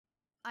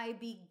I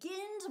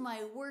beginned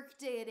my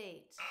workday at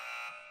 8.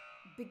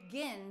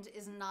 Beginned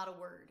is not a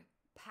word.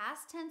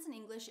 Past tense in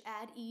English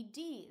add ed.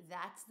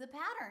 That's the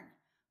pattern.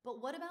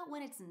 But what about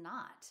when it's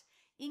not?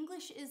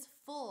 English is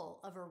full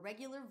of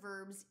irregular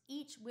verbs,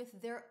 each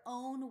with their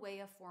own way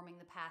of forming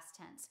the past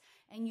tense,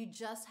 and you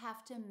just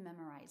have to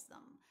memorize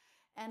them.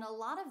 And a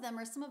lot of them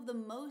are some of the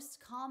most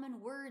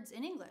common words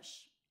in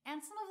English.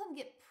 And some of them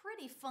get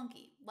pretty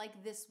funky,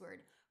 like this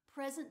word,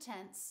 present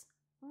tense,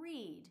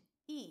 read,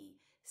 e,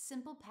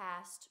 simple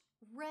past,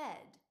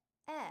 read,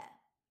 eh.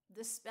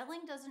 The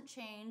spelling doesn't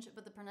change,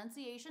 but the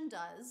pronunciation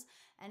does,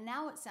 and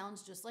now it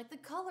sounds just like the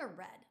color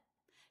red.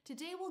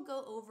 Today we'll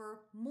go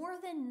over more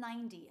than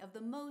 90 of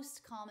the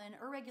most common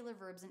irregular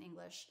verbs in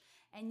English,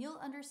 and you'll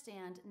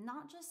understand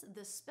not just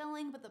the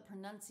spelling, but the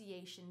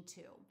pronunciation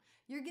too.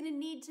 You're gonna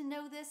need to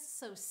know this,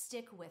 so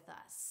stick with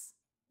us.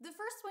 The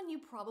first one you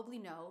probably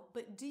know,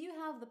 but do you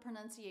have the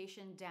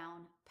pronunciation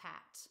down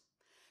pat?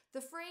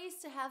 The phrase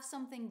to have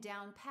something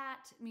down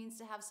pat means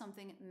to have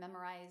something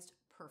memorized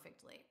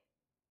perfectly.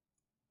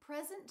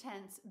 Present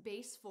tense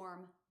base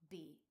form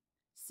be.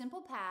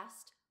 Simple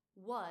past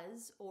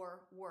was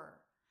or were.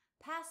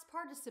 Past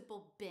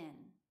participle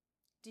been.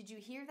 Did you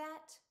hear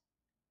that?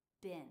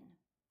 Been.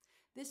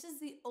 This is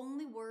the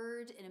only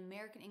word in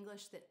American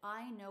English that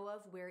I know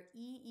of where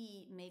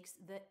ee makes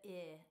the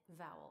I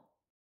vowel.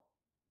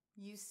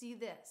 You see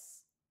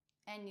this,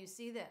 and you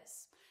see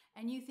this,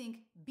 and you think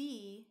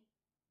be,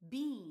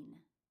 bean.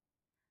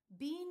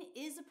 Bean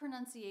is a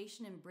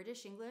pronunciation in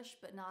British English,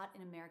 but not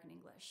in American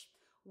English.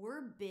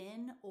 We're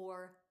been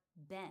or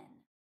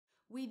ben.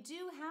 We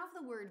do have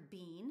the word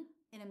bean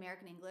in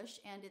American English,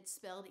 and it's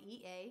spelled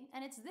EA,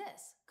 and it's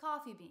this,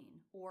 coffee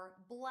bean, or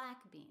black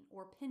bean,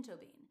 or pinto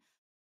bean.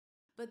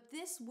 But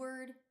this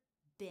word,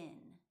 bin.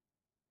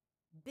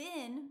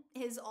 Bin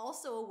is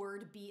also a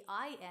word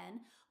bin,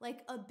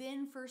 like a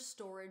bin for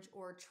storage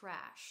or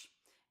trash.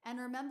 And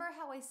remember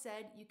how I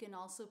said you can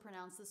also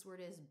pronounce this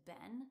word as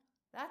Ben?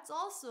 That's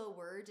also a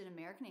word in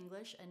American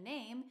English, a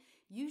name,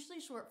 usually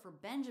short for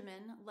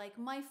Benjamin, like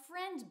my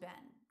friend Ben,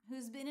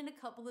 who's been in a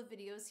couple of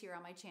videos here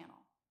on my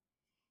channel.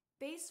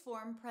 Base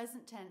form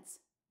present tense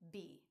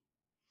be.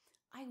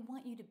 I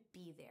want you to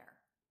be there.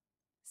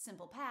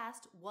 Simple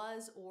past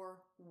was or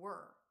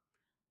were.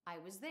 I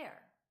was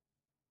there.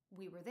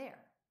 We were there.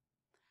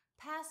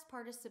 Past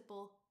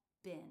participle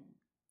been.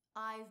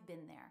 I've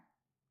been there.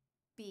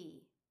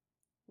 Be.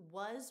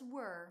 Was,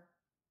 were,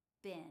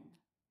 been.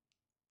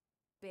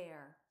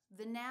 Bear.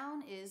 The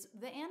noun is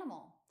the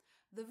animal.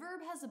 The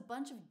verb has a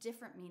bunch of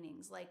different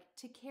meanings, like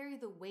to carry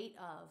the weight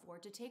of or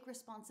to take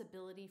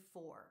responsibility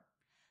for.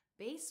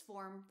 Base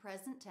form,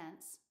 present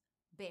tense,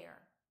 bear.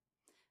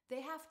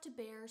 They have to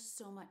bear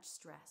so much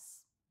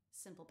stress.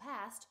 Simple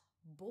past,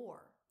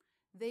 bore.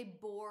 They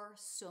bore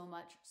so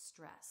much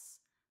stress.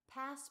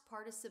 Past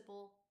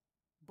participle,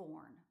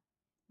 borne.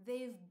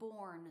 They've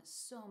borne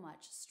so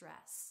much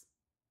stress.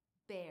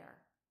 Bear.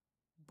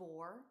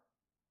 Bore,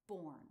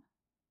 borne.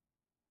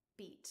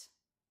 Beat.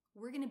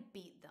 We're gonna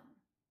beat them.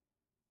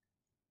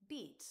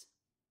 Beat.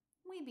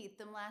 We beat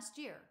them last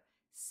year.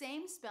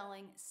 Same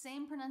spelling,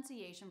 same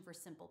pronunciation for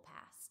simple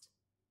past.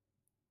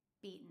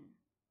 Beaten.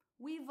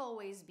 We've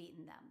always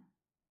beaten them.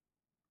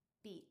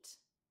 Beat.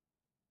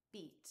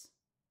 Beat.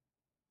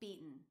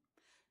 Beaten.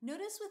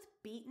 Notice with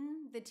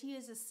beaten, the T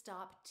is a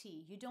stop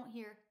T. You don't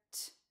hear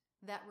t,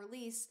 that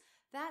release.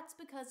 That's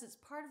because it's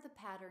part of the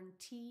pattern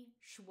T,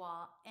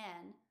 schwa,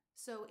 N,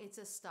 so it's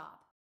a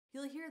stop.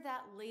 You'll hear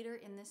that later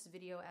in this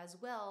video as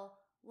well,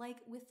 like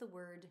with the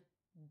word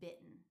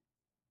bitten.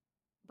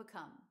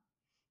 Become.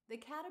 The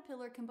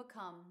caterpillar can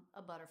become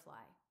a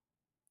butterfly.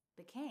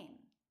 Became.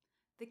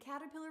 The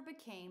caterpillar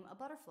became a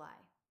butterfly.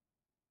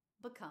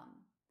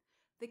 Become.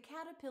 The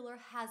caterpillar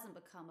hasn't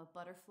become a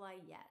butterfly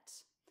yet.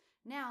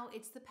 Now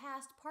it's the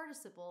past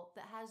participle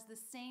that has the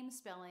same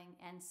spelling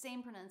and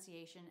same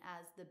pronunciation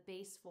as the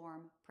base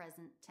form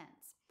present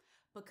tense.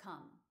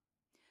 Become.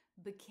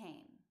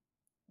 Became.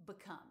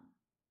 Become.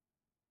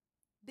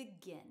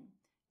 Begin.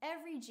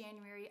 Every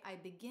January, I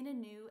begin a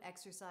new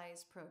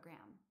exercise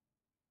program.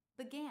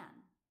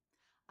 Began.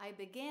 I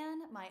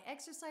began my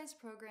exercise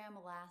program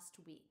last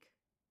week.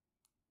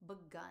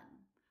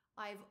 Begun.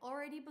 I've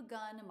already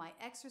begun my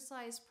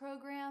exercise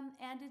program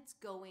and it's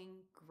going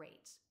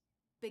great.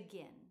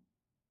 Begin.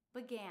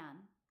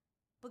 Began.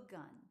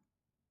 Begun.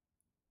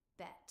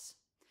 Bet.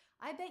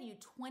 I bet you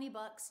 20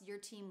 bucks your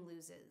team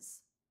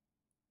loses.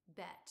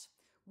 Bet.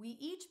 We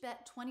each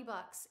bet 20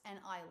 bucks and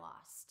I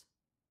lost.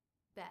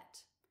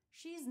 Bet.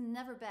 She's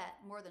never bet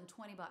more than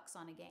 20 bucks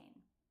on a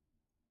game.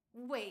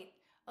 Wait,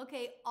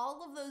 okay,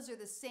 all of those are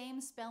the same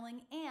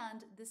spelling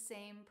and the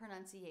same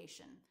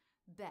pronunciation.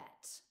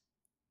 Bet.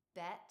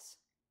 Bet.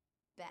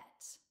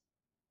 Bet.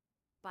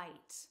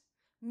 Bite.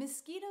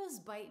 Mosquitoes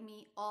bite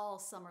me all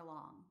summer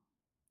long.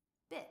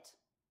 Bit.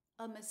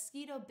 A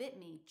mosquito bit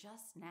me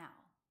just now.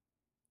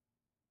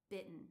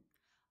 Bitten.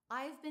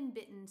 I've been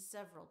bitten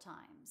several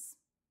times.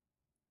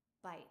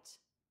 Bite.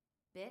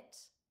 Bit.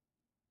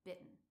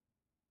 Bitten.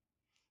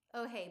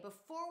 Oh hey,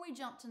 before we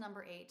jump to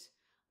number 8,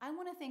 I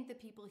want to thank the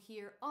people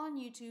here on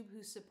YouTube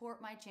who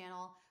support my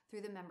channel through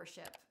the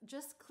membership.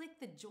 Just click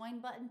the join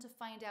button to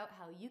find out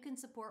how you can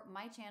support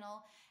my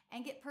channel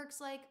and get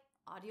perks like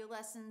audio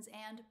lessons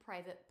and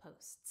private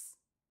posts.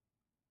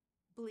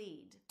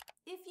 Bleed.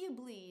 If you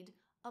bleed,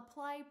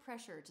 apply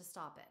pressure to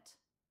stop it.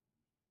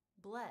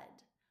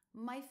 Bled.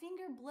 My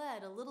finger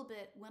bled a little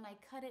bit when I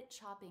cut it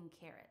chopping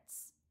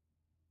carrots.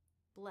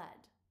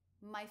 Bled.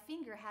 My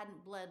finger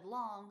hadn't bled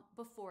long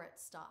before it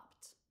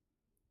stopped.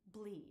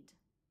 Bleed.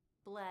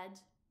 Bled.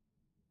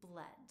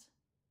 Bled.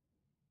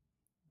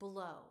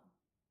 Blow.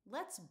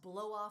 Let's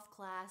blow off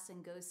class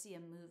and go see a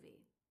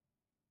movie.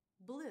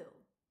 Blew.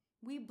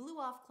 We blew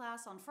off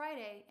class on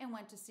Friday and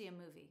went to see a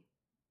movie.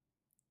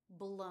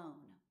 Blown.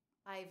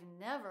 I've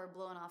never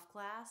blown off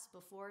class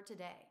before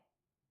today.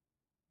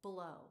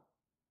 Blow.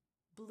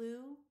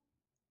 Blew.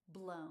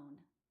 Blown.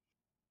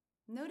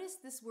 Notice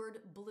this word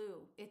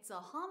blue. It's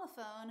a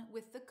homophone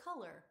with the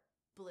color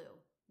blue.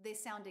 They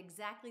sound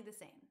exactly the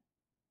same.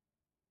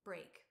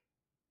 Break.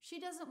 She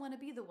doesn't want to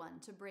be the one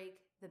to break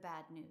the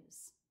bad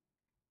news.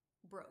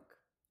 Broke.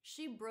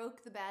 She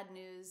broke the bad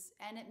news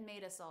and it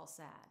made us all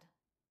sad.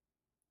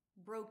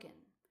 Broken.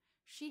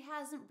 She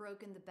hasn't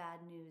broken the bad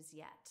news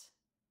yet.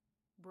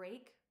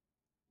 Break,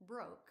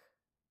 broke,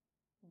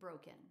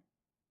 broken.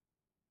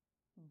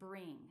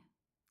 Bring.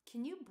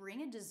 Can you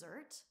bring a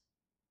dessert?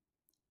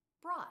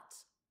 Brought.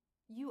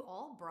 You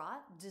all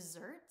brought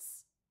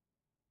desserts?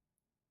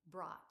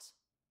 Brought.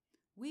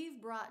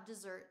 We've brought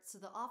desserts to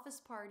the office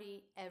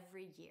party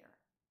every year.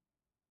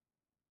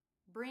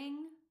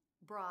 Bring,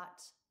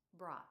 brought,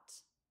 brought.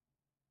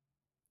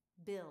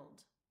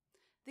 Build.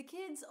 The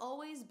kids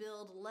always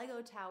build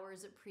Lego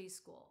towers at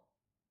preschool.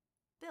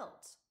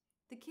 Built.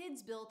 The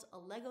kids built a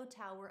Lego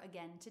tower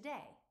again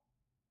today.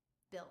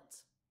 Built.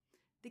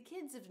 The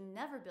kids have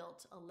never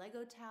built a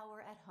Lego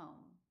tower at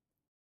home.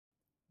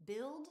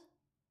 Build,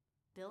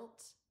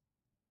 built,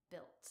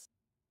 built.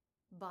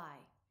 Buy.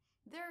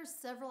 There are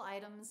several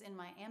items in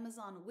my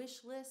Amazon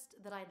wish list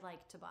that I'd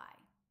like to buy.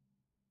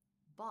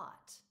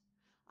 Bought.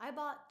 I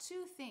bought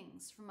 2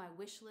 things from my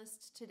wish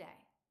list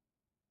today.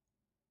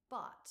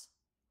 Bought.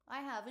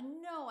 I have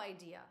no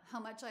idea how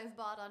much I've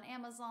bought on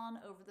Amazon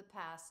over the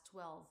past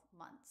 12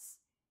 months.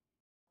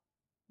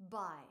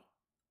 Buy.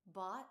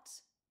 Bought,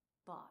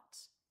 bought.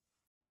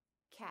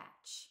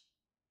 Catch.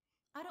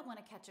 I don't want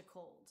to catch a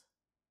cold.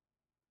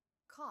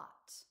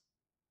 Caught.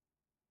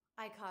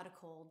 I caught a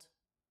cold.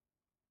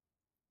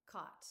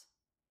 Caught.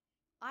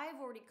 I've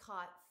already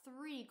caught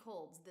 3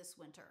 colds this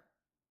winter.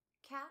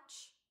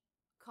 Catch,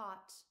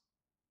 caught,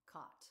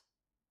 caught.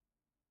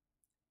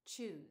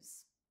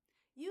 Choose.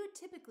 You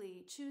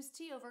typically choose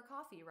tea over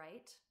coffee,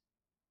 right?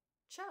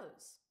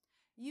 Chose.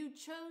 You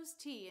chose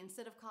tea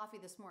instead of coffee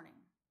this morning,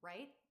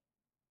 right?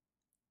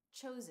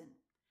 Chosen.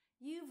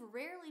 You've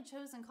rarely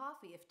chosen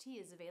coffee if tea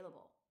is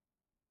available.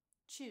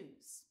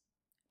 Choose.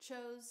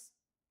 Chose,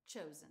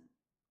 chosen.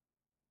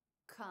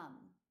 Come.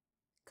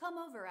 Come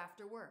over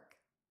after work.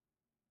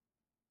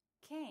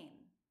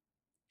 Came.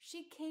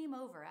 She came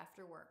over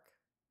after work.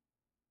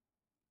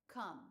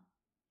 Come.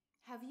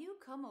 Have you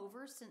come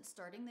over since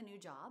starting the new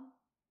job?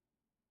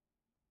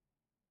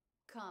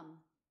 Come.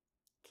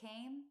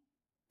 Came.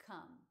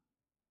 Come.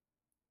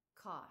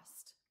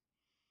 Cost.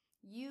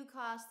 You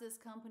cost this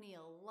company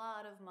a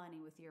lot of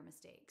money with your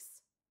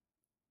mistakes.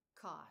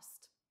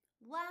 Cost.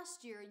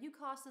 Last year, you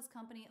cost this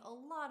company a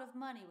lot of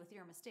money with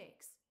your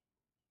mistakes.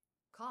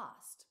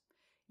 Cost.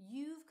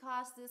 You've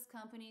cost this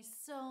company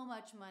so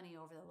much money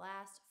over the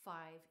last 5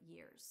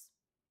 years.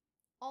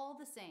 All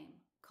the same,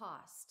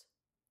 cost.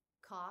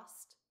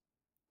 Cost,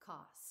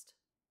 cost.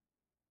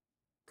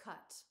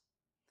 Cut.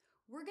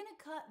 We're going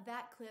to cut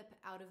that clip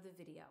out of the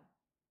video.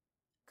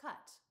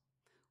 Cut.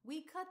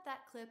 We cut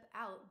that clip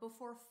out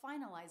before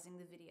finalizing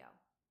the video.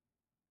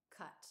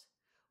 Cut.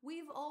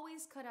 We've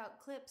always cut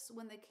out clips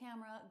when the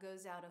camera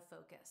goes out of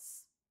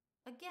focus.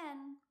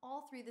 Again,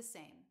 all 3 the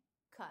same.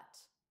 Cut,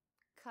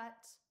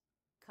 cut,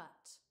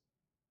 cut.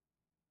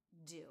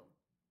 Do.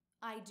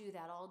 I do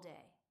that all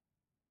day.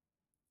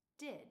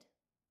 Did.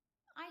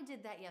 I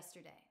did that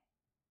yesterday.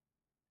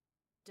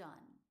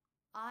 Done.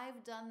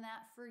 I've done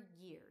that for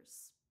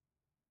years.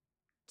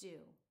 Do.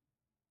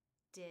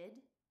 Did.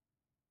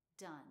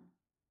 Done.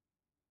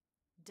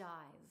 Dive.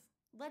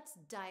 Let's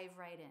dive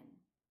right in.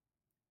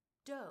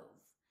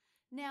 Dove.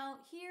 Now,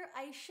 here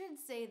I should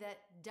say that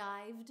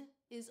dived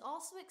is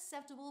also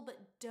acceptable, but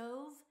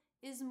dove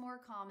is more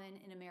common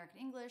in American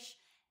English,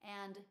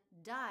 and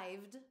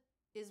dived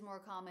is more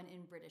common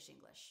in British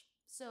English.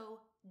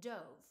 So,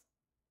 dove.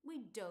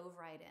 We dove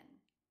right in.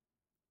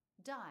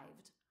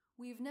 Dived.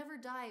 We've never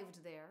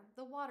dived there.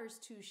 The water's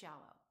too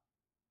shallow.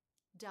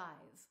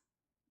 Dive.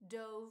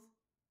 Dove.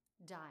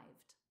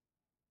 Dived.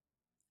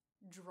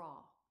 Draw.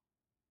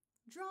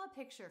 Draw a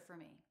picture for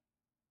me.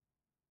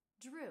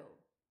 Drew.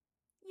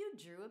 You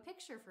drew a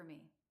picture for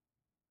me.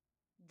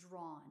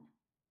 Drawn.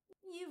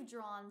 You've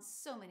drawn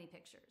so many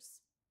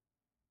pictures.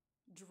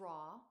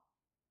 Draw,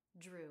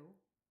 drew,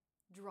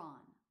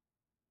 drawn.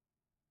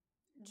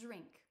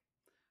 Drink.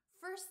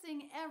 First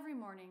thing every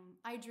morning,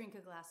 I drink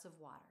a glass of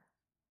water.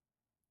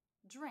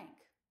 Drink.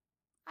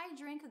 I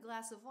drank a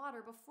glass of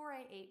water before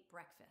I ate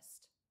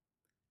breakfast.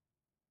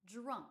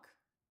 Drunk.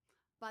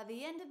 By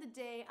the end of the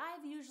day,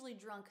 I've usually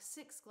drunk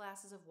 6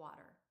 glasses of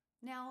water.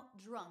 Now,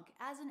 drunk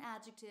as an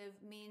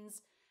adjective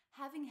means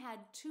having had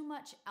too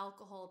much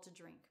alcohol to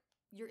drink.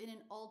 You're in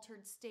an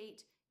altered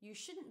state. You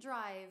shouldn't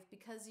drive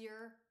because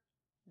you're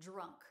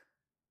drunk.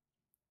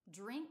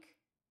 Drink,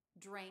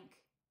 drank,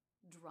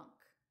 drunk.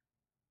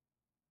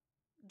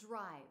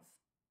 Drive.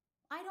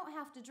 I don't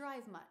have to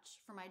drive much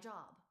for my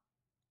job.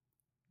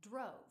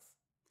 Drove.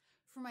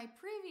 For my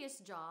previous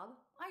job,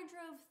 I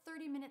drove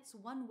 30 minutes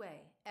one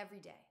way every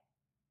day.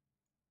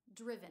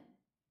 Driven.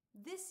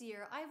 This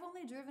year, I've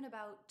only driven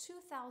about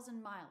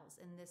 2,000 miles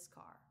in this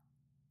car.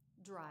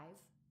 Drive,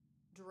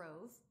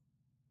 drove,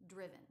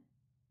 driven.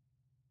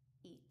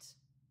 Eat.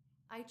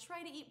 I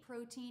try to eat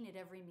protein at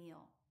every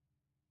meal.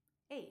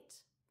 Ate.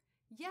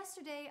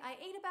 Yesterday, I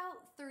ate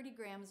about 30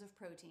 grams of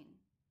protein.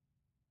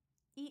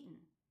 Eaten.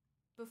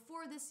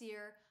 Before this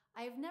year,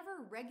 I have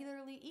never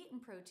regularly eaten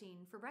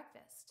protein for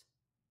breakfast.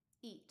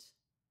 Eat.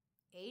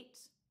 Ate.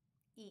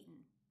 Eaten.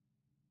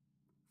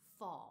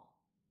 Fall.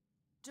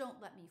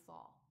 Don't let me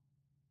fall.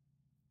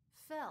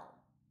 Fell.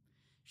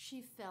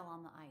 She fell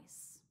on the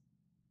ice.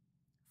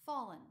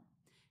 Fallen.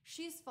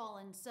 She's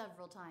fallen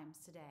several times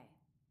today.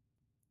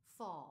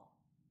 Fall.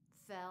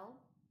 Fell.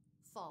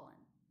 Fallen.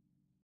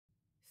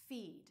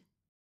 Feed.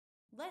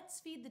 Let's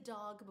feed the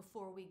dog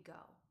before we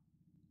go.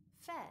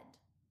 Fed.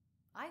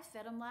 I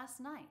fed him last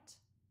night.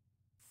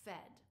 Fed.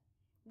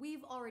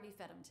 We've already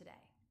fed him today.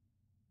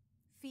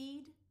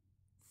 Feed.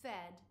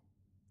 Fed.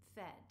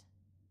 Fed.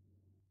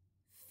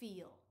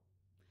 Feel.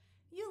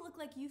 You look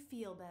like you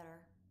feel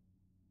better.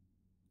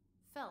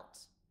 Felt.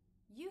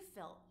 You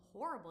felt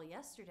horrible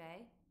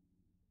yesterday.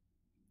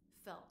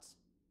 Felt.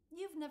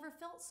 You've never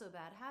felt so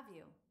bad, have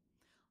you?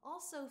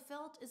 Also,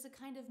 felt is a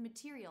kind of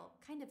material,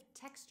 kind of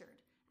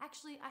textured.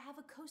 Actually, I have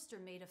a coaster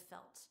made of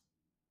felt.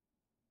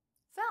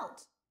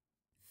 Felt.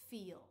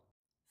 Feel.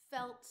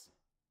 Felt.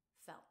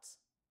 Felt.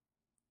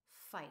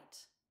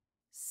 Fight.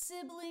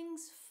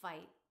 Siblings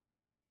fight.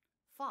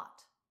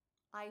 Fought.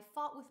 I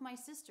fought with my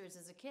sisters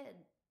as a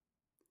kid.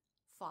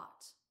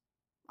 Fought.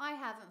 I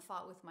haven't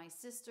fought with my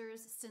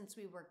sisters since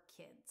we were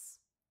kids.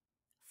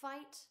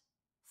 Fight.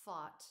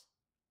 Fought.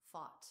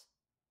 Fought.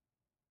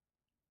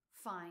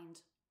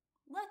 Find.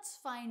 Let's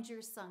find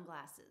your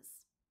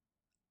sunglasses.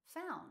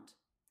 Found.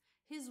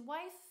 His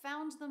wife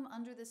found them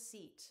under the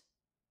seat.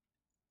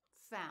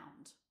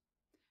 Found.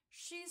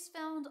 She's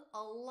found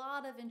a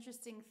lot of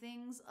interesting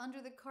things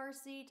under the car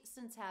seat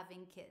since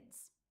having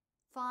kids.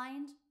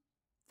 Find.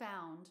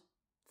 Found.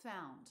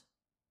 Found.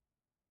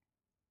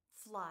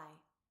 Fly.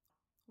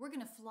 We're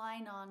going to fly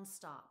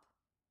non-stop.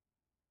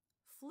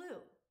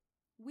 Flew.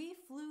 We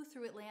flew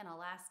through Atlanta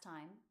last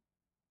time.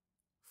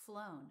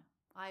 Flown.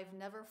 I've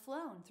never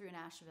flown through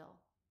Nashville.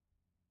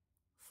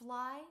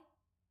 Fly,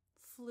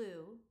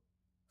 flew,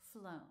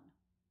 flown.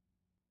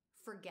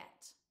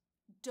 Forget.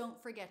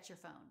 Don't forget your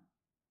phone.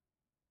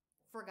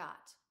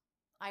 Forgot.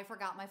 I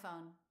forgot my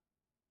phone.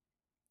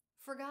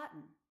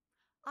 Forgotten.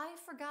 I've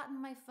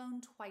forgotten my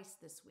phone twice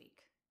this week.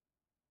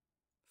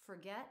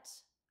 Forget,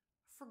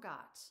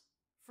 forgot,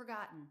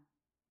 forgotten.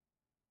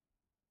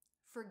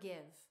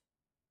 Forgive.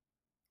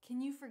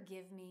 Can you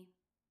forgive me?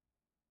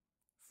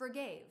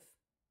 Forgave.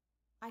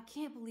 I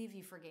can't believe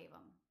you forgave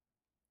him.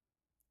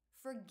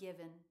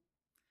 Forgiven.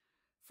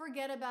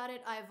 Forget about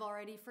it, I've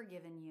already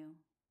forgiven you.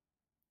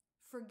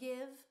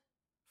 Forgive,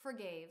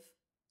 forgave,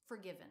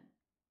 forgiven.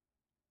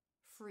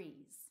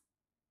 Freeze.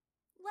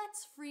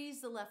 Let's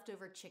freeze the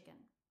leftover chicken.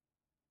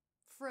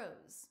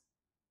 Froze.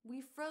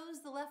 We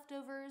froze the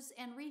leftovers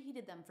and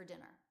reheated them for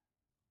dinner.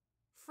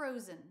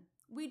 Frozen.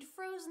 We'd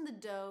frozen the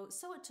dough,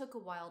 so it took a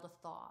while to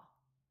thaw.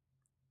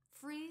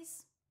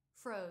 Freeze,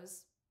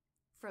 froze,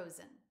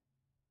 frozen.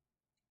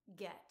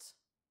 Get.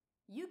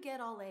 You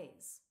get all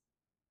A's.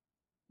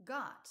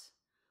 Got.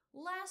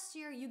 Last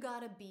year you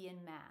got a B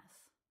in math.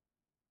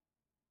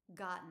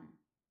 Gotten.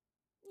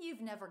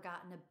 You've never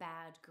gotten a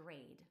bad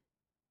grade.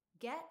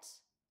 Get,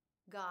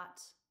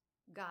 got,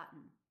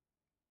 gotten.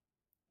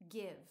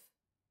 Give.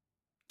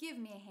 Give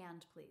me a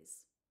hand,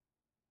 please.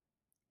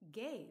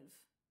 Gave.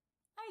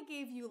 I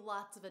gave you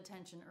lots of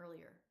attention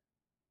earlier.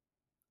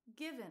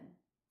 Given.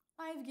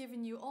 I've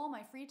given you all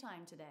my free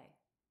time today.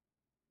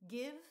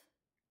 Give,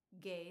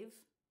 gave,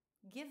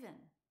 given.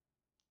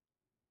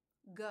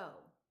 Go.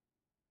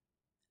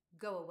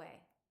 Go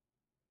away.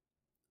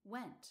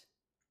 Went.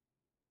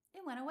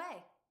 It went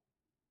away.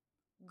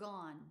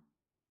 Gone.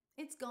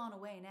 It's gone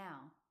away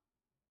now.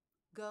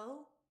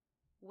 Go,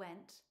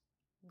 went,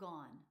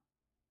 gone.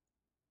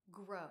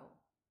 Grow.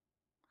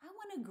 I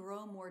want to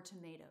grow more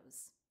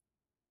tomatoes.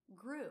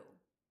 Grew.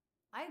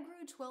 I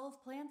grew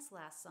 12 plants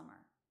last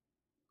summer.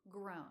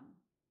 Grown.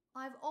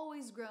 I've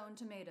always grown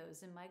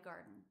tomatoes in my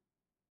garden.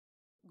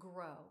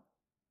 Grow.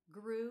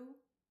 Grew,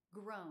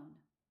 grown.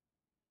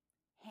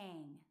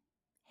 Hang.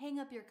 Hang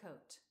up your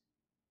coat.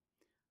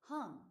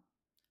 Hung.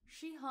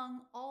 She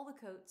hung all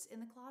the coats in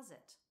the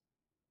closet.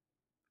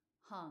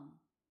 hung.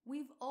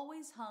 We've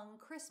always hung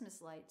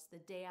Christmas lights the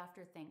day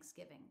after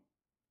Thanksgiving.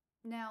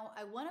 Now,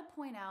 I want to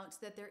point out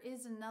that there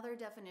is another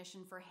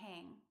definition for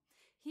hang.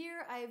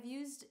 Here, I have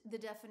used the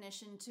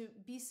definition to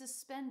be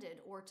suspended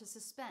or to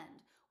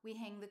suspend. We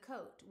hang the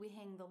coat, we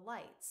hang the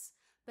lights.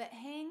 But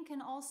hang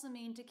can also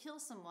mean to kill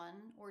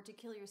someone or to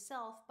kill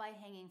yourself by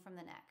hanging from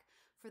the neck.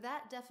 For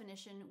that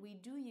definition, we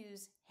do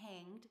use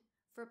hanged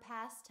for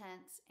past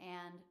tense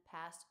and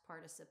past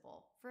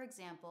participle. For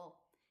example,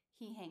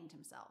 he hanged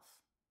himself.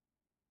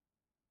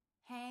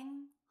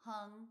 Hang,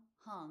 hung,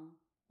 hung,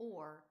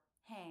 or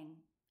hang,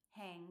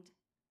 hanged,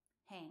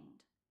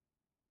 hanged.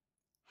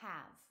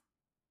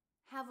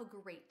 Have a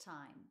great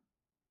time.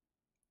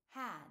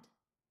 Had,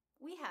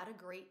 we had a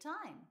great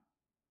time.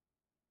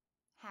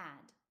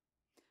 Had,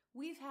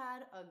 we've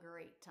had a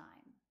great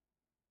time.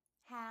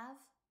 Have,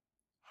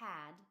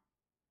 had,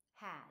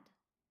 had.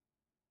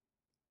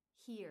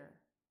 Hear,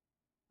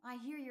 I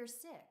hear you're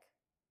sick.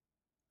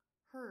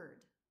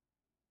 Heard,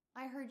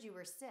 I heard you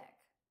were sick.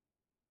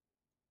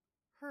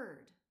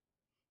 Heard,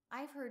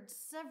 I've heard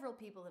several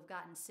people have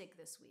gotten sick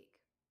this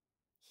week.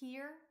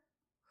 Hear,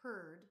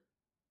 heard,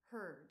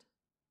 heard.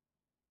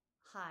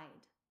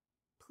 Hide,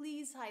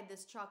 please hide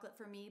this chocolate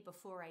for me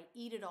before I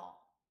eat it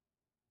all.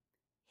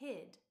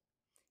 Hid,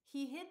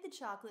 he hid the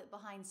chocolate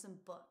behind some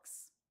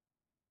books.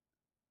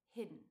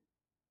 Hidden,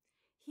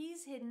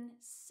 he's hidden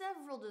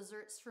several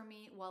desserts for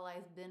me while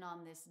I've been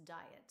on this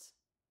diet.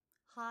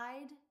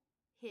 Hide,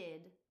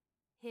 hid,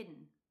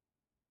 hidden.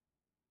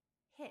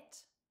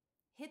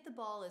 Hit the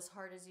ball as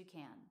hard as you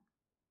can.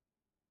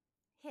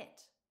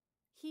 Hit,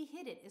 he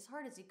hit it as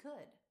hard as he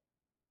could.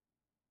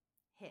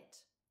 Hit,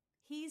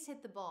 he's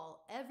hit the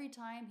ball every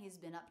time he's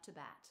been up to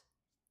bat.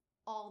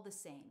 All the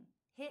same.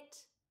 Hit,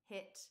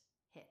 hit,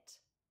 hit.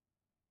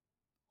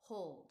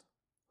 Hold,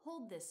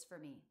 hold this for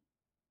me.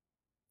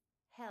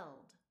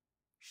 Held,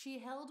 she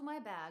held my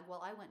bag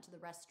while I went to the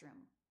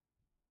restroom.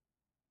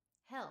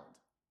 Held,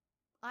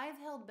 I've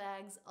held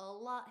bags a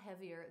lot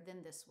heavier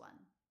than this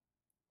one.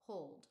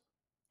 Hold,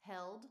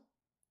 held,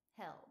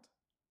 held.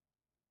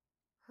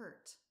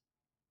 Hurt,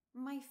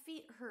 my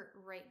feet hurt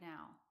right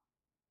now.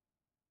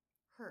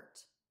 Hurt,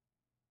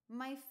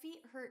 my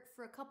feet hurt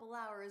for a couple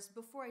hours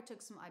before I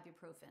took some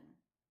ibuprofen.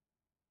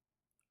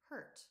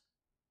 Hurt,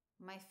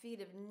 my feet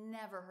have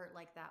never hurt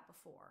like that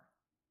before.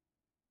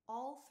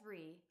 All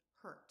three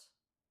hurt.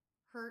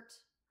 Hurt,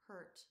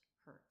 hurt,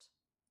 hurt.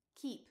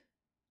 Keep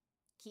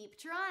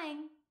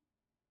trying.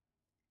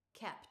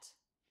 Kept,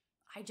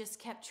 I just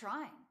kept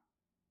trying.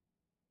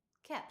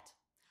 Kept,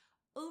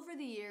 over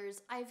the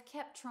years, I've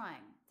kept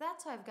trying.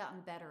 That's how I've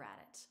gotten better at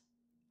it.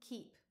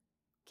 Keep,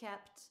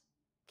 kept,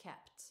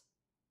 kept.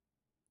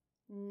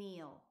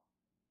 Kneel,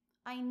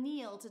 I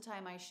kneel to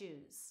tie my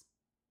shoes.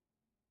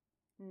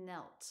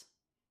 Knelt,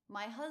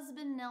 my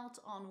husband knelt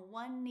on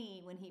one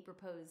knee when he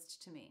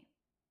proposed to me.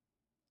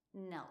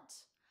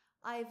 Knelt,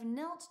 I've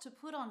knelt to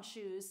put on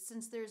shoes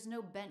since there's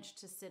no bench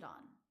to sit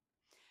on.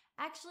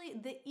 Actually,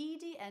 the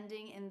ed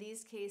ending in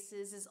these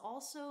cases is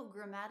also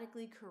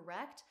grammatically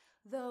correct,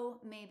 though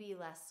maybe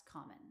less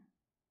common.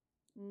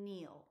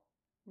 Kneel,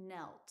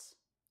 knelt,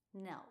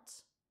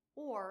 knelt,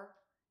 or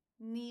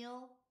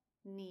kneel,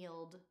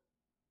 kneeled,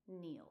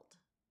 kneeled.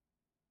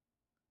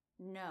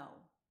 Know.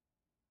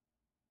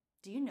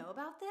 Do you know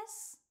about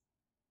this?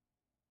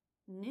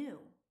 Knew.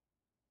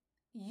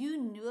 You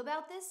knew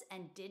about this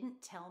and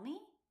didn't tell me?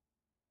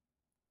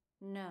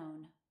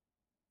 Known.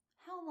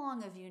 How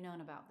long have you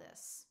known about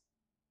this?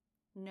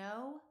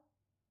 Know,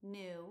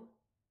 knew,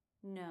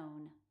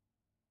 known.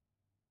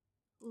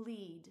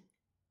 Lead.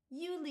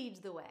 You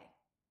lead the way.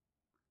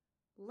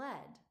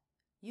 Led.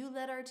 You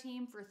led our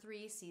team for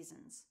 3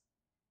 seasons.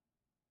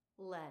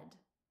 Led.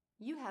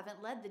 You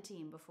haven't led the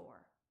team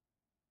before.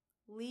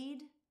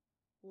 Lead,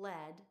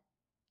 led,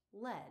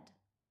 led.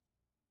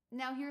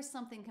 Now here's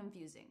something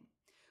confusing.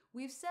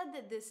 We've said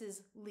that this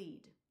is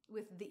lead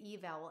with the E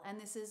vowel, and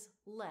this is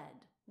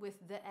led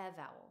with the E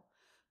vowel.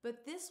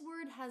 But this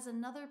word has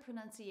another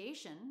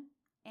pronunciation,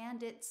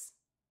 and it's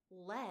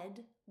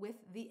led with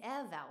the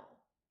E vowel.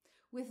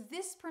 With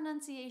this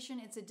pronunciation,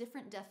 it's a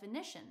different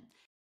definition.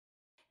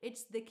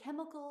 It's the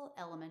chemical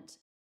element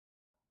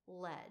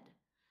lead.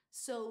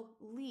 So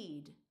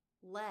lead,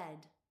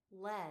 led,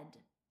 led,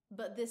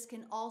 but this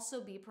can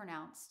also be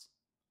pronounced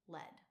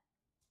led.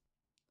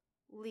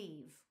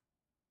 Leave.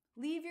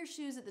 Leave your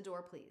shoes at the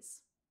door,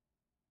 please.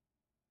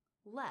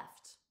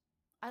 Left.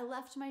 I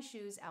left my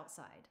shoes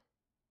outside.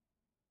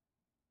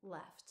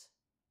 Left.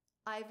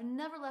 I've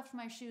never left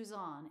my shoes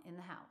on in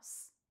the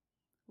house.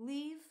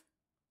 Leave,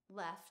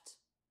 left,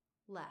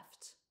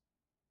 left.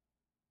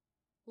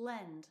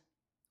 Lend.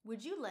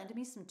 Would you lend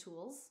me some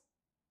tools?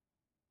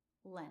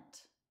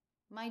 Lent.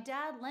 My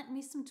dad lent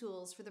me some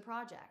tools for the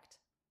project.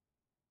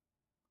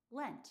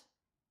 Lent.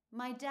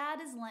 My dad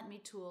has lent me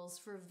tools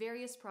for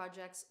various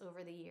projects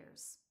over the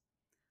years.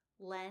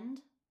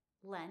 Lend,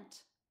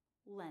 lent,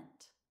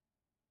 lent.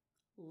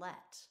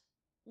 Let.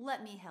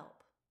 Let me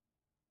help.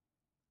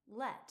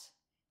 Let.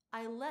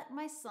 I let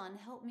my son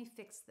help me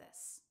fix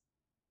this.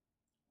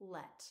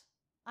 Let.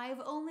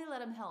 I've only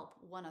let him help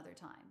one other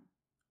time.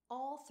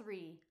 All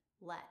three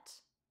let.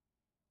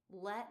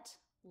 Let,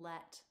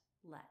 let,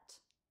 let.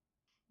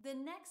 The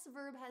next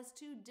verb has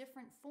two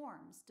different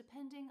forms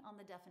depending on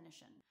the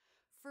definition.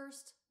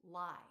 First,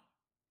 lie,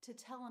 to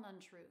tell an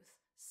untruth,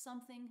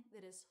 something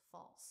that is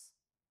false.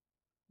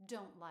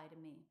 Don't lie to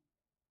me.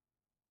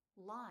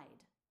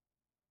 Lied.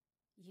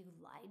 You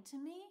lied to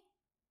me?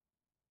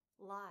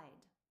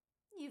 Lied.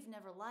 You've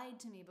never lied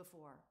to me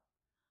before.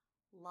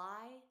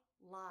 Lie,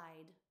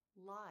 lied,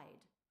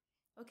 lied.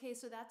 Okay,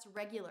 so that's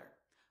regular.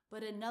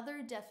 But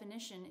another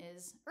definition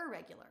is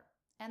irregular.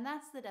 And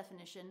that's the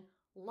definition,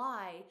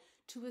 lie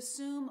to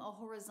assume a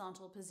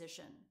horizontal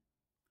position.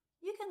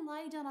 You can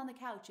lie down on the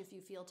couch if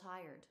you feel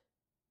tired.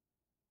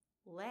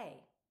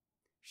 Lay.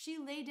 She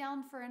lay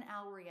down for an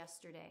hour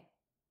yesterday.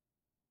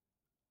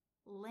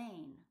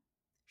 Lain.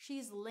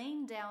 She's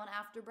lain down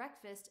after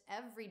breakfast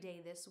every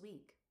day this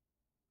week.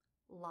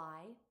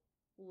 Lie,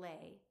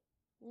 lay,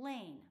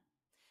 lain.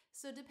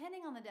 So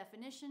depending on the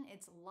definition,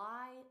 it's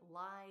lie,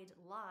 lied,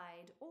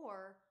 lied,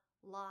 or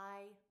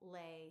lie,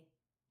 lay,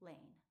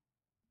 lain.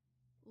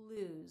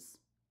 Lose.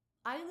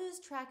 I lose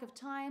track of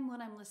time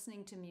when I'm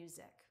listening to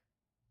music.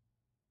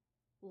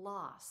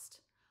 Lost.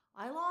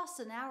 I lost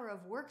an hour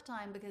of work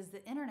time because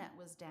the internet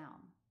was down.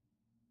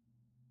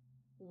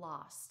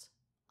 Lost.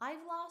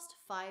 I've lost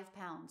 5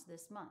 pounds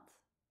this month.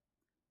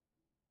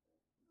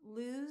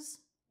 Lose,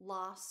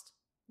 lost,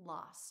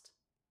 lost.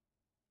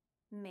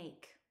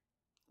 Make.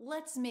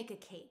 Let's make a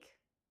cake.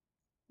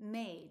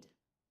 Made.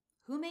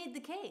 Who made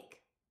the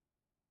cake?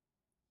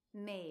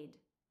 Made.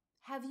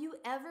 Have you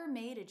ever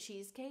made a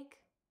cheesecake?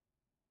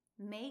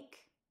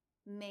 Make,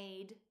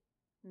 made,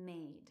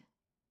 made.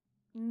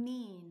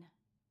 Mean.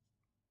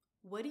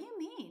 What do you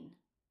mean?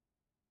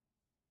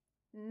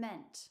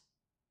 Meant.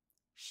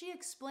 She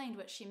explained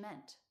what she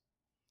meant.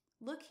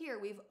 Look here,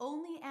 we've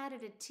only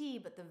added a T,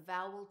 but the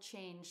vowel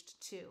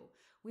changed too.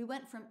 We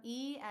went from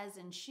E as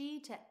in she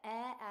to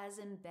E as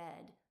in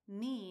bed.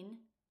 Mean,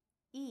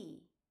 E.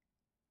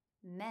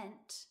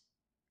 Meant,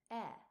 E.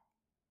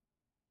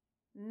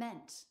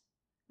 Meant.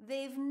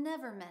 They've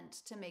never meant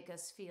to make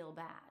us feel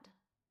bad.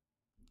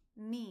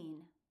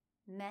 Mean,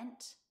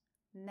 meant,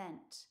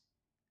 meant.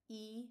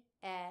 E,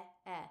 E,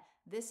 E.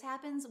 This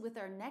happens with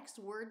our next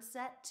word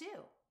set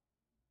too.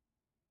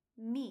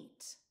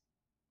 Meet.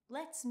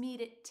 Let's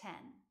meet at 10.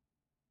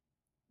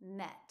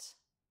 Met.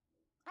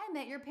 I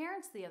met your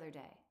parents the other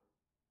day.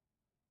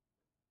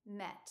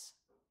 Met.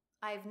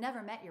 I've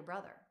never met your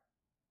brother.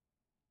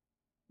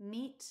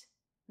 Meet,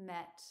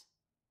 met,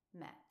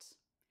 met.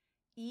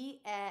 E,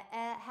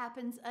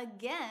 happens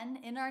again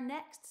in our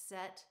next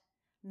set,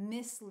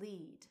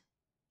 mislead.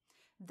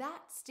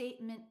 That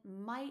statement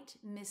might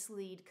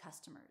mislead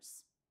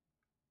customers.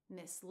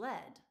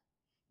 Misled.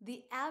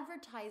 The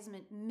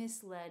advertisement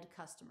misled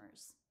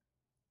customers.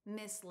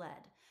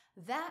 Misled.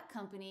 That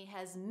company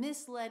has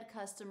misled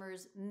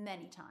customers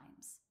many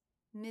times.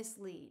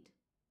 Mislead.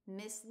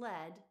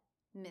 Misled.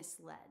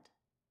 Misled.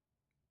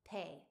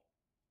 Pay.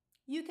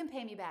 You can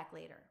pay me back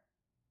later.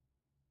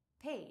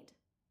 Paid.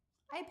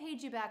 I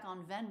paid you back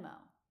on Venmo.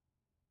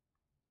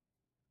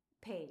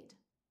 Paid.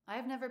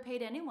 I've never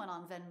paid anyone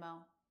on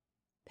Venmo.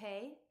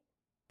 Pay,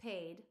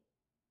 paid,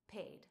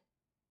 paid.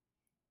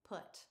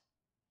 Put.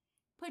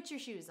 Put your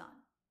shoes on.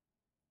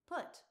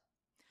 Put.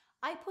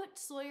 I put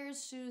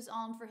Sawyer's shoes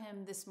on for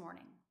him this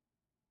morning.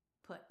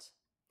 Put.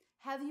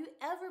 Have you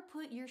ever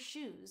put your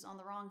shoes on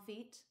the wrong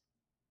feet?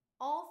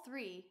 All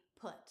three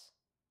put.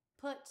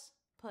 Put,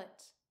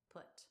 put,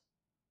 put.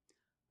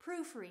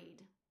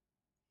 Proofread.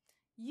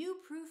 You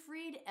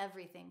proofread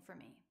everything for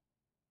me.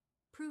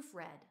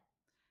 Proofread.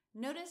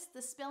 Notice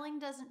the spelling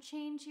doesn't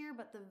change here,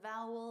 but the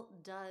vowel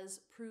does.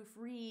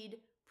 Proofread,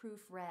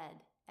 proofread,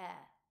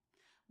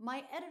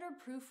 My editor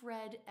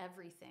proofread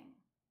everything.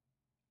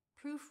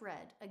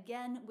 Proofread,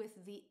 again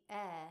with the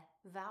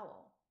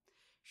vowel.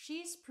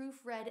 She's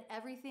proofread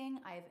everything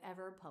I've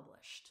ever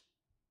published.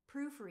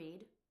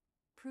 Proofread,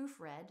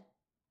 proofread,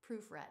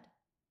 proofread.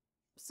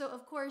 So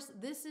of course,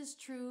 this is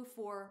true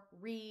for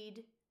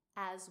read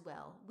as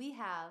well. We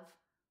have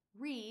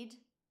read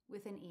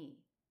with an E.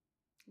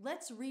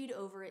 Let's read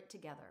over it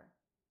together.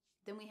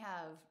 Then we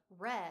have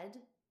read,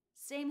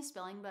 same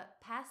spelling,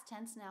 but past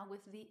tense now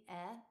with the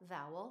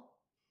vowel.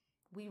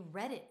 We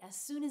read it as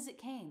soon as it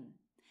came.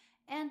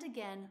 And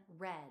again,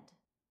 read.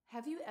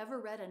 Have you ever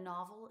read a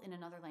novel in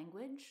another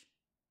language?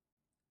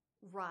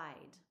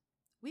 Ride.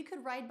 We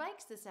could ride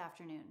bikes this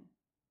afternoon.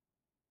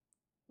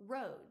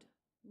 Rode.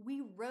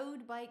 We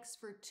rode bikes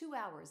for 2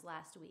 hours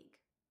last week.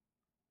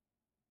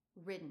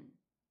 Ridden.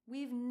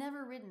 We've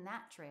never ridden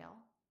that trail.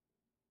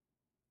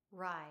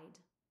 Ride.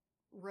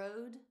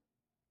 Rode.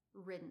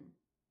 Ridden.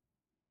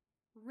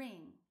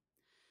 Ring.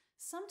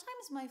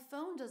 Sometimes my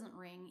phone doesn't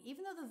ring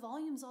even though the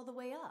volume's all the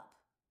way up.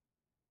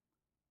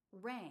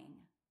 Rang.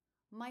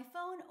 My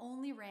phone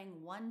only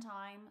rang one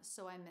time,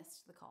 so I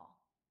missed the call.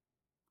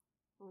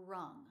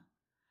 Rung.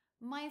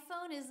 My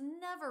phone is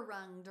never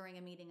rung during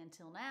a meeting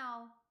until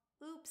now.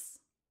 Oops.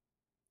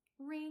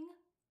 Ring,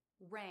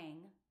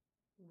 rang,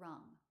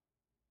 rung.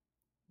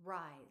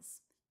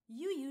 Rise.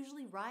 You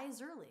usually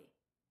rise early.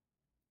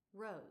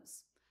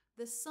 Rose.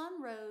 The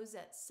sun rose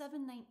at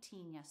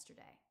 7:19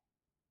 yesterday.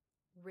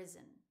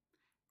 Risen.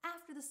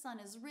 After the sun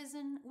is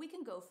risen, we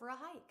can go for a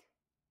hike.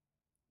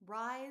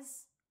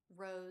 Rise,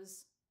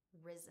 rose,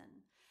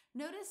 risen.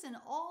 Notice in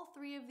all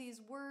three of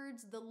these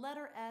words, the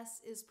letter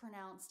S is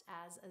pronounced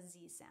as a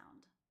Z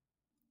sound.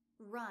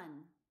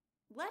 Run.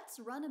 Let's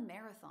run a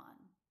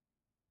marathon.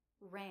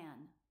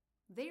 Ran.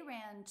 They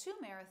ran 2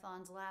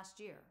 marathons last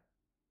year.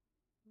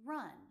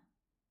 Run.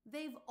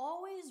 They've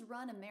always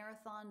run a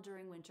marathon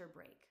during winter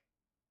break.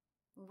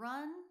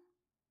 Run,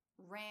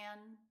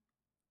 ran,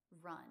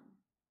 run.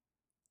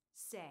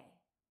 Say.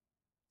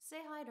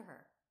 Say hi to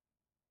her.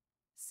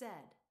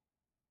 Said.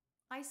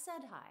 I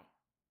said hi.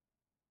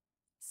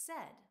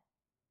 Said.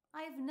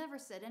 I have never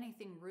said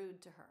anything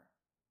rude to her.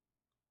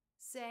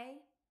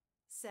 Say,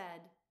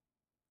 said,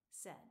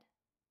 said.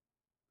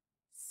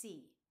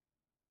 See.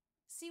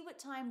 See what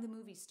time the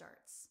movie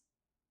starts.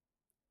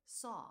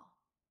 Saw.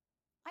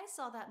 I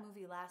saw that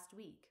movie last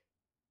week.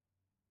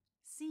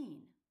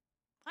 Seen.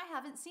 I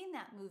haven't seen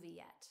that movie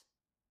yet.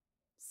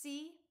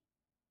 See,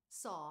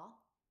 saw,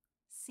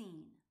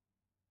 seen.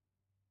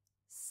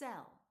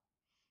 Sell.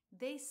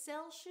 They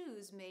sell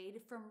shoes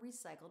made from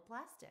recycled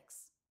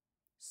plastics.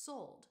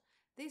 Sold.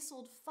 They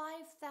sold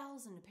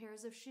 5,000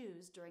 pairs of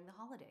shoes during the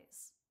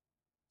holidays.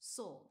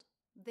 Sold.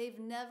 They've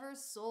never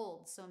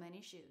sold so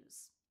many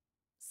shoes.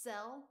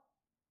 Sell,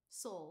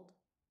 sold,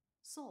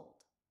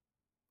 sold.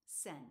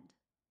 Send.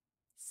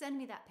 Send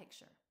me that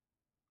picture.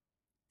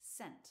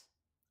 Sent.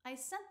 I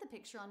sent the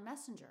picture on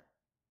Messenger.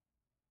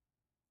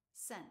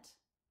 Sent.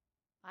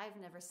 I've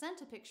never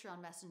sent a picture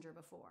on Messenger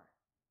before.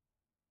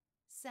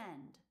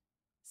 Send.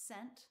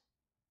 Sent.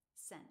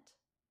 Sent.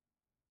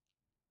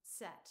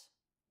 Set.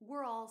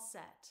 We're all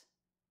set.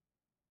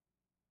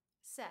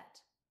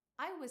 Set.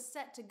 I was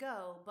set to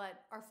go,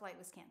 but our flight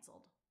was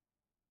canceled.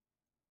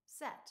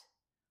 Set.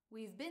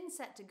 We've been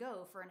set to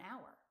go for an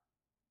hour.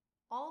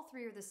 All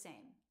three are the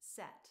same.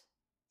 Set.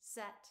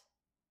 Set.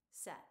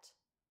 Set.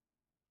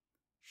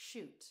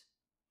 Shoot.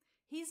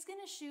 He's going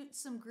to shoot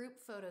some group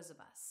photos of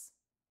us.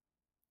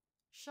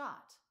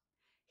 Shot.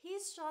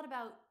 He's shot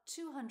about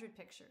 200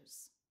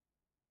 pictures.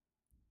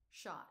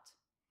 Shot.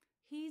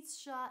 He's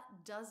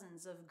shot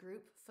dozens of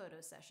group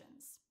photo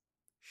sessions.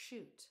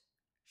 Shoot.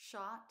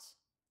 Shot.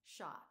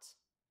 Shot.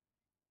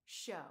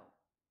 Show.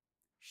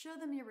 Show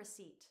them your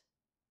receipt.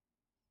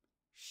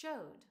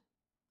 Showed.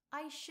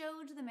 I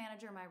showed the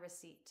manager my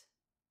receipt.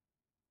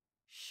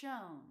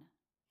 Shown.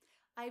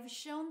 I've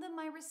shown them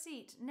my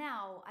receipt.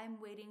 Now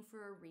I'm waiting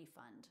for a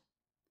refund.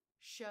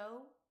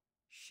 Show,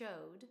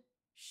 showed,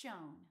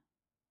 shown.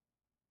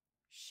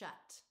 Shut.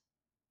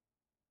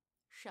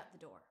 Shut the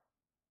door.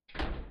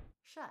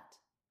 Shut.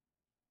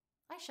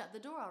 I shut the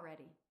door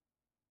already.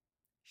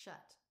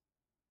 Shut.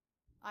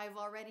 I've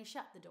already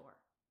shut the door.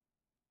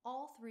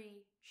 All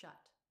three shut.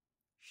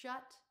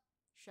 Shut,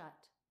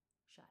 shut,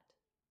 shut.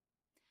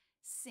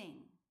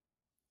 Sing.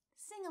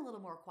 Sing a little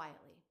more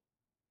quietly.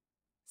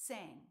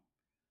 Sang.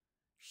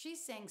 She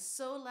sang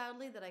so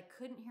loudly that I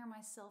couldn't hear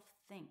myself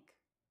think.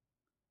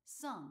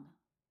 Sung.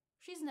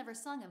 She's never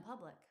sung in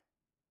public.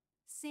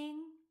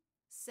 Sing,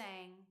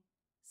 sang,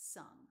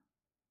 sung.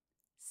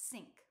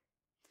 Sink.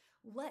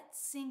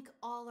 Let's sink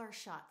all our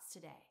shots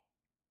today.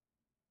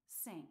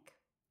 Sink.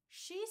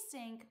 She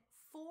sank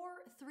 4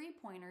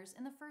 3-pointers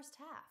in the first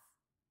half.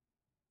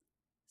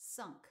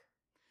 Sunk.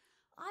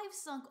 I've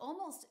sunk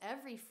almost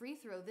every free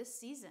throw this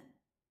season.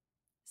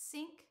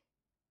 Sink,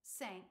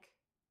 sank,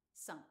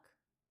 sunk.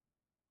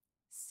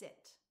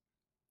 Sit.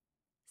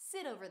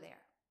 Sit over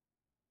there.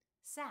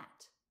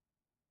 Sat.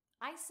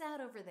 I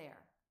sat over there.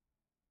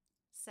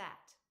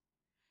 Sat.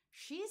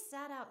 She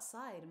sat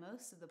outside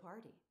most of the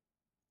party.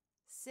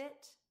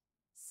 Sit,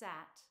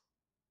 sat,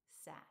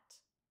 sat.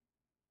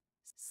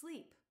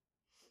 Sleep.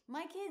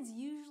 My kids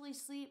usually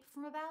sleep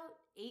from about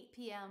 8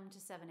 p.m. to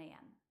 7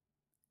 a.m.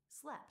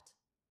 Slept.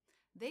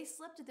 They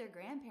slept at their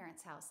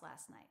grandparents' house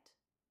last night.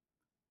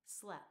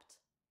 Slept.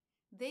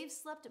 They've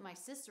slept at my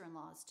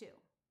sister-in-law's too.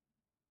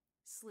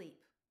 Sleep.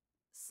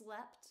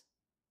 Slept,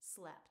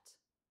 slept.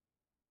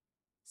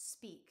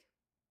 Speak.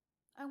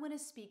 I want to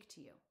speak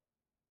to you.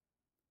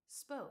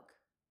 Spoke.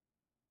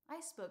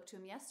 I spoke to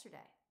him yesterday.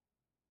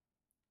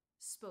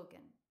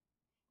 Spoken.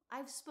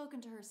 I've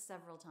spoken to her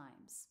several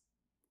times.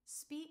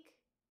 Speak,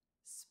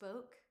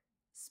 spoke,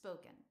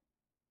 spoken.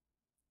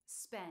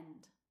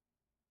 Spend.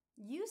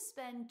 You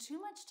spend too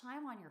much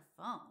time on your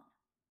phone.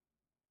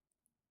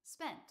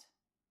 Spent.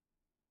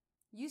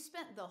 You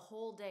spent the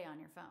whole day on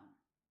your phone.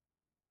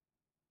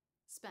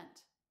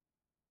 Spent.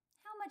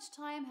 How much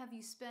time have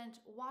you spent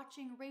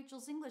watching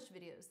Rachel's English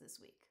videos this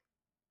week?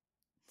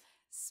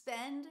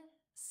 Spend,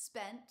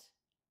 spent,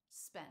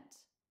 spent.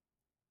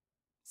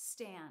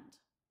 Stand.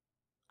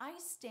 I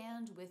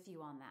stand with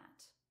you on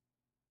that.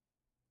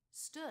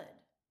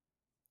 Stood.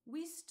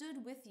 We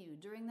stood with you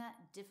during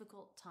that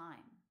difficult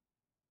time.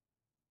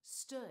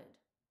 Stood.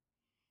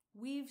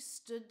 We've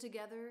stood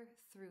together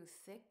through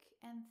thick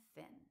and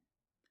thin.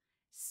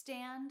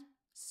 Stand,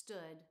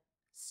 stood,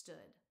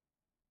 stood.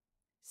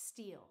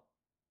 Steal.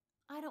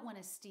 I don't want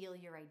to steal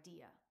your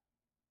idea.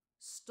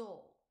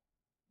 Stole.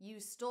 You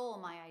stole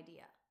my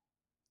idea.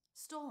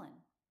 Stolen.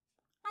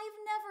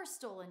 I've never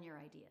stolen your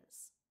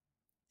ideas.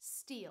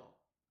 Steal.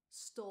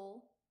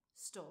 Stole.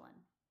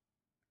 Stolen.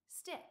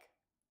 Stick.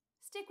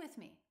 Stick with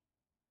me.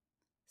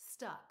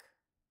 Stuck.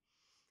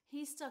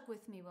 He stuck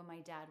with me when my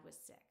dad was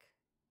sick.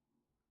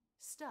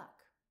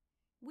 Stuck.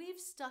 We've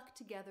stuck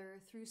together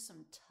through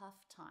some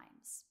tough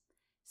times.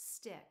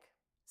 Stick.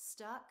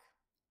 Stuck.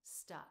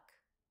 Stuck.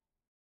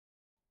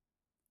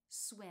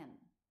 Swim.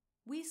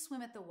 We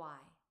swim at the Y.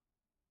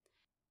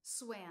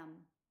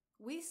 Swam.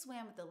 We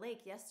swam at the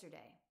lake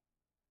yesterday.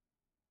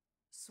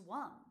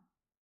 Swum.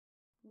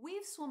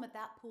 We've swum at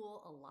that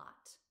pool a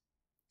lot.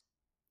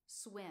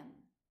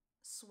 Swim.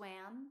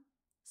 Swam.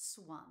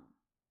 Swum.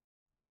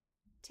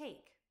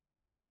 Take.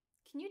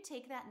 Can you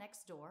take that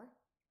next door?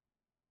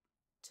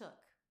 Took.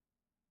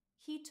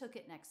 He took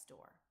it next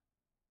door.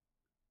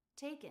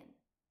 Taken.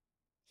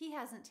 He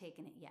hasn't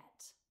taken it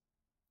yet.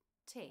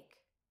 Take.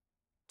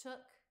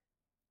 Took.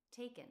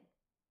 Taken.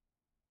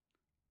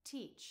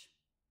 Teach.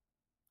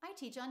 I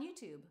teach on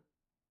YouTube.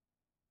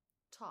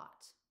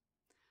 Taught.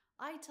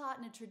 I taught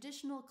in a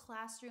traditional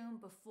classroom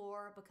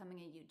before becoming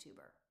a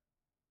YouTuber.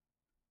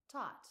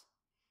 Taught.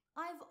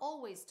 I've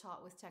always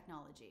taught with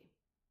technology.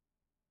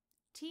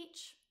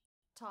 Teach,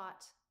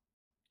 taught,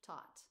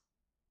 taught.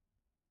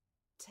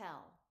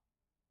 Tell.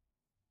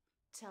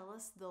 Tell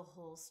us the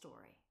whole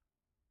story.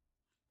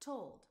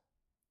 Told.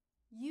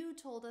 You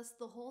told us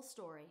the whole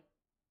story.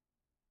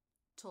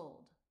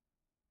 Told.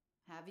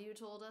 Have you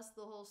told us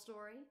the whole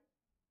story?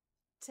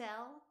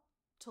 Tell,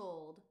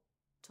 told,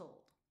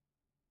 told.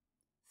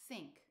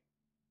 Think.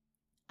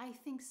 I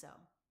think so.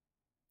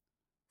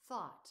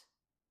 Thought.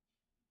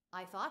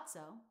 I thought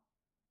so.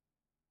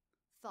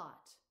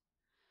 Thought.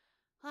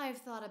 I've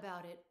thought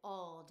about it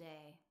all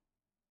day.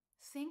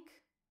 Think,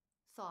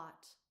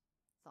 thought,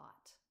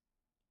 thought.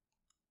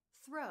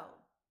 Throw.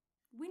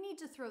 We need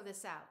to throw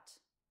this out.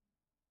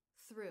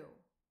 Threw.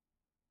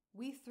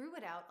 We threw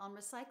it out on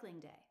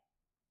recycling day.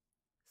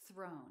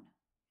 Thrown.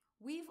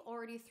 We've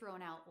already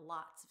thrown out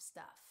lots of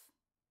stuff.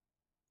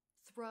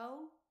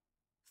 Throw,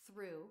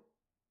 threw,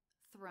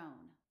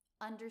 thrown.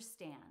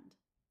 Understand.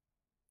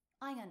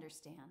 I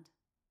understand.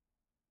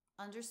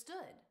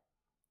 Understood.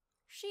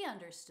 She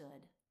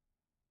understood.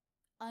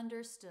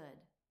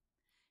 Understood.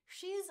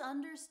 She's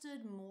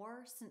understood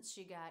more since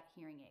she got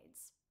hearing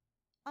aids.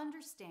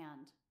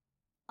 Understand.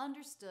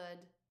 Understood.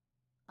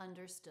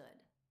 Understood.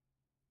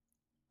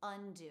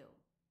 Undo.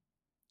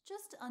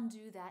 Just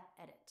undo that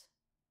edit.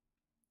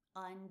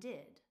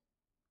 Undid.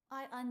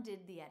 I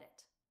undid the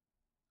edit.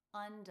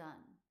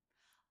 Undone.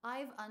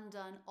 I've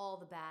undone all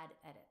the bad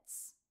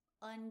edits.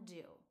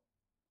 Undo.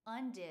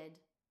 Undid.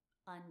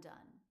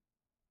 Undone.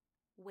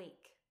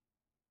 Wake.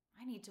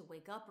 I need to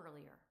wake up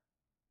earlier.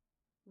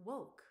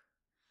 Woke.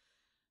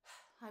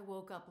 I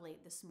woke up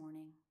late this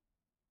morning.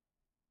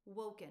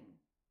 Woken.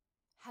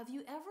 Have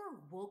you ever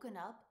woken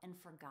up and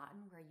forgotten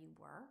where you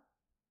were?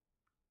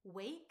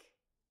 Wake,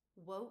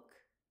 woke,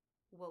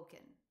 woken.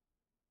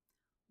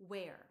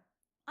 Wear.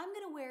 I'm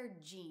going to wear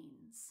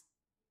jeans.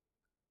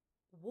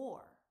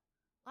 Wore.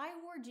 I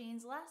wore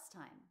jeans last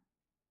time.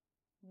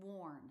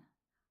 Worn.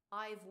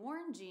 I've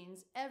worn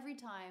jeans every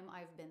time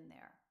I've been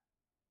there.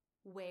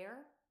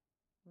 Wear,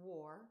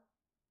 wore,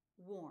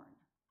 worn.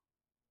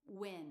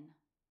 Win.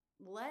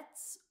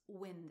 Let's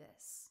win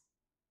this.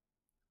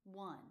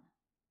 Won.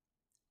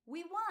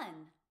 We won.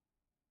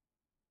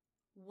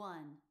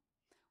 Won.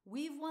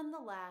 We've won the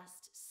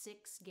last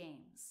 6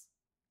 games.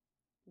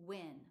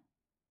 Win.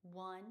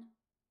 Won.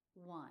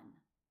 Won.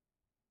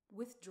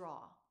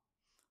 Withdraw.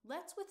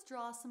 Let's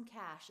withdraw some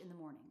cash in the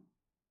morning.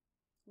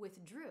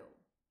 Withdrew.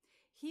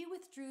 He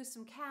withdrew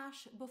some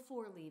cash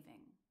before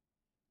leaving.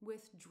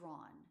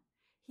 Withdrawn.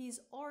 He's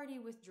already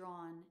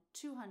withdrawn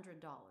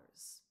 $200.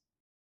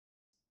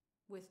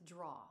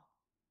 Withdraw.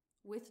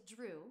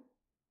 Withdrew.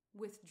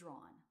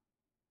 Withdrawn.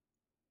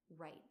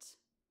 Write.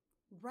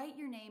 Write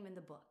your name in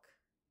the book.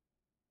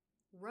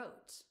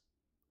 Wrote.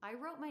 I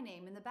wrote my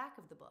name in the back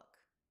of the book.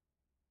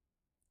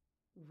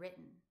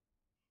 Written.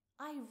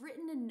 I've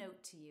written a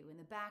note to you in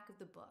the back of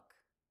the book.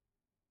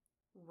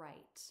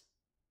 Write.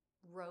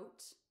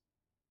 Wrote.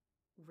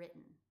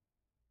 Written.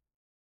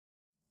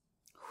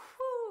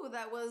 Whew,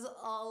 that was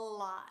a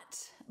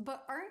lot.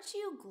 But aren't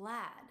you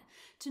glad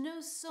to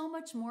know so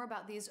much more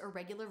about these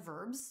irregular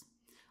verbs?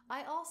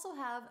 I also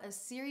have a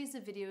series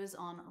of videos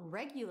on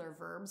regular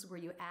verbs where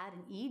you add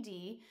an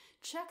ED.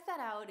 Check that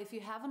out if you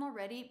haven't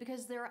already,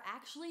 because there are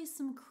actually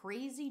some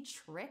crazy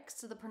tricks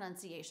to the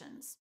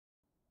pronunciations.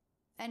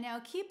 And now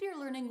keep your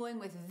learning going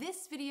with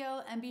this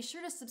video and be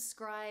sure to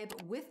subscribe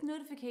with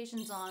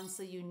notifications on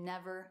so you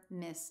never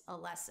miss a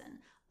lesson.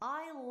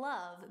 I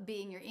love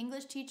being your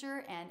English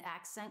teacher and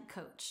accent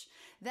coach.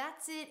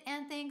 That's it,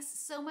 and thanks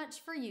so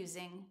much for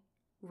using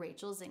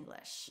Rachel's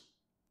English.